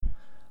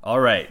All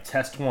right,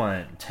 test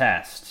one.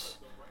 Test.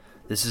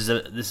 This is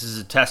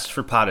a test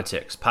for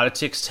Poditics.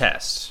 Poditics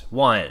test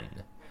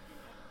one.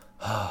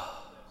 All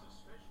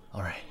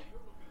right.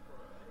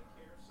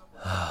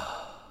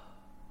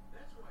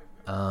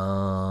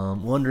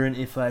 Wondering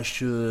if I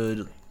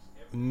should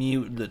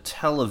mute the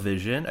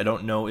television. I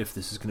don't know if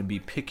this is going to be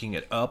picking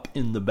it up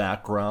in the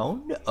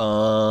background.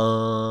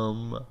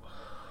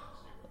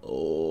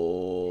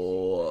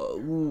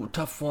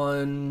 Tough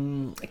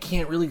one. I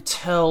can't really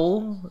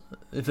tell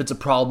if it's a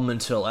problem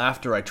until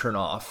after I turn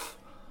off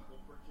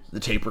the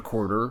tape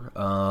recorder.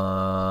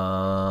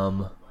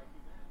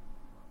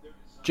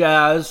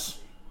 Jazz.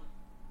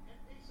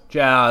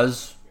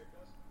 Jazz,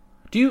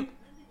 do you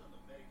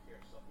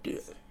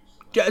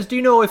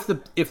know if this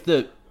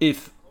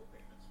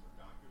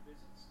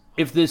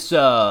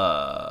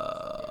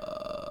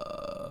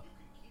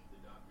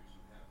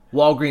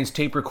Walgreens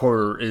tape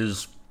recorder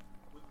is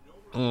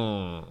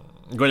going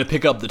to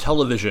pick up the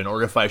television,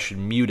 or if I should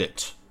mute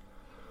it?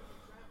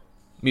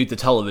 Mute the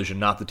television,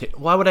 not the tape.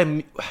 Why would I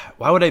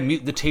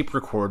mute the tape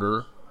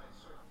recorder?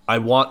 I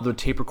want the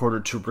tape recorder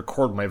to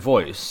record my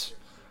voice.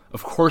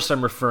 Of course,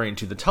 I'm referring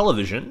to the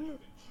television,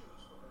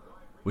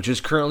 which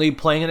is currently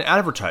playing an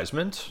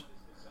advertisement,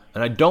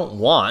 and I don't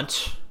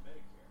want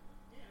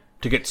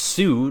to get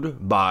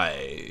sued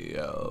by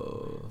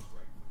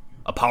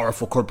a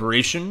powerful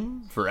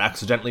corporation for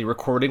accidentally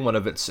recording one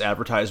of its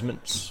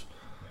advertisements.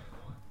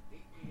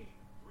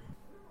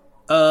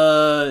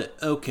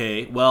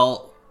 Okay,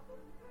 well,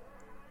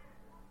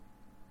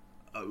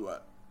 I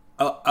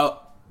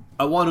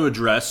want to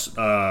address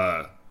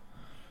the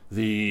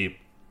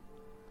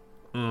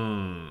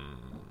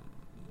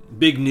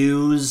big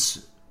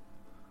news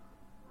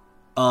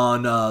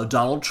on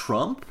Donald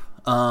Trump.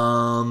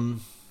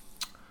 I've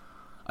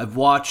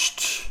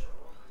watched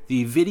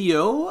the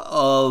video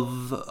of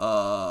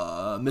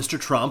Mr.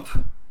 Trump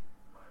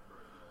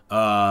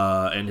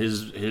and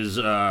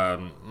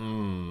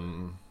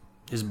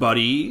his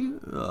buddy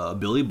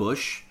Billy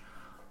Bush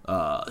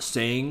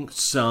saying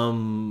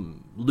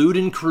some lewd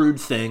and crude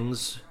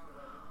things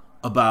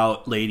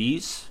about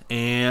ladies,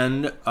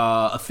 and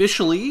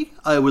officially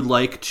I would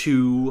like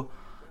to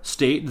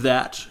state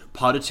that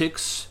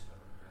Poditics,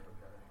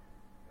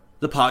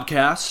 the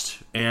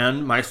podcast,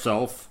 and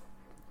myself,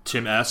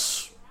 Tim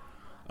S,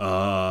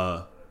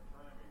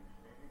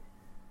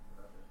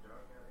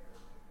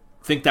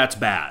 think that's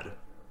bad.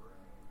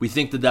 We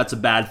think that that's a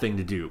bad thing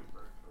to do,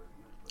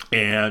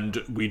 and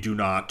we do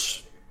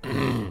not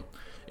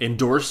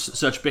endorse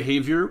such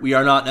behavior. We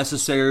are not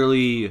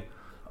necessarily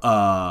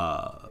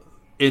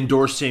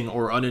endorsing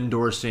or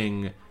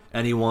unendorsing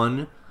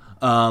anyone,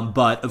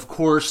 but of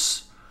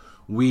course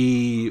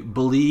we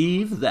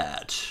believe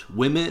that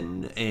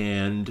women,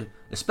 and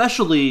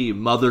especially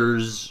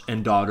mothers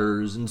and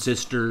daughters and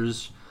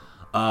sisters,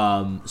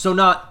 women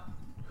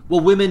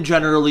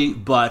generally,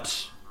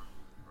 but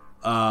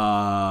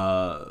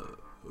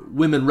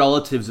women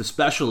relatives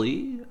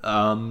especially,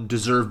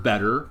 deserve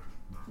better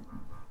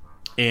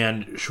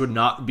and should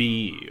not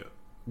be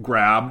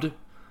grabbed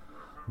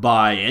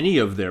by any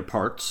of their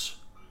parts.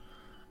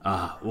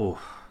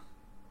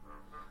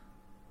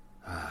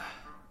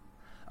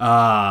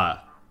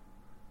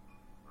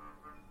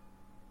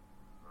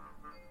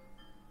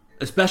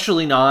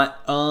 Especially not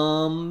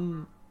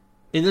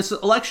in this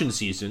election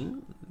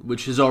season,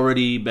 which has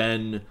already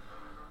been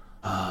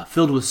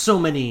filled with so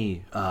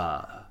many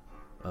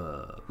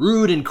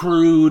rude and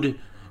crude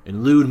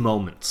and lewd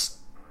moments.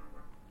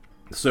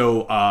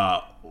 So,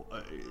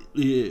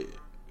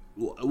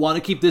 want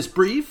to keep this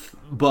brief,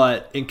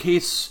 but in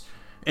case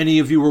any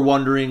of you were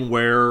wondering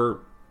where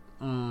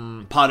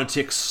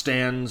Poditics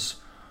stands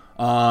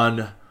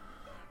on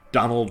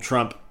Donald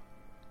Trump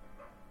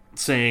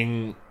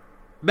saying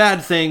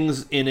bad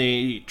things in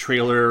a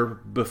trailer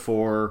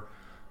before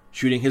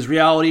shooting his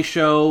reality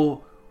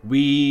show,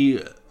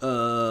 we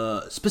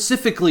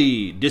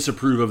specifically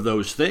disapprove of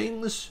those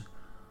things,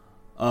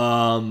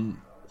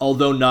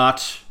 although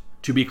not,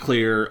 to be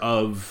clear,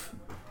 of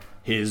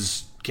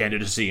his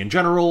candidacy in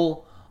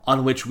general,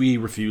 on which we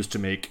refuse to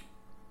make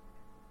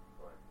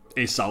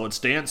a solid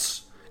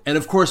stance. And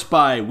of course,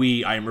 by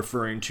we, I am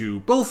referring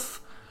to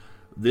both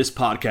this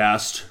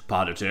podcast,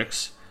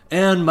 Poditics,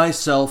 and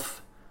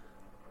myself,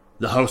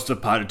 the host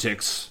of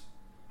Poditics,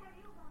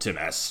 Tim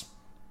S.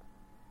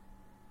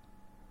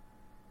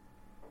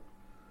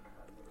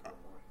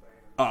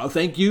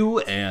 Thank you,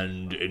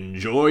 and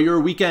enjoy your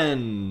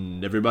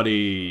weekend,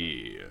 everybody.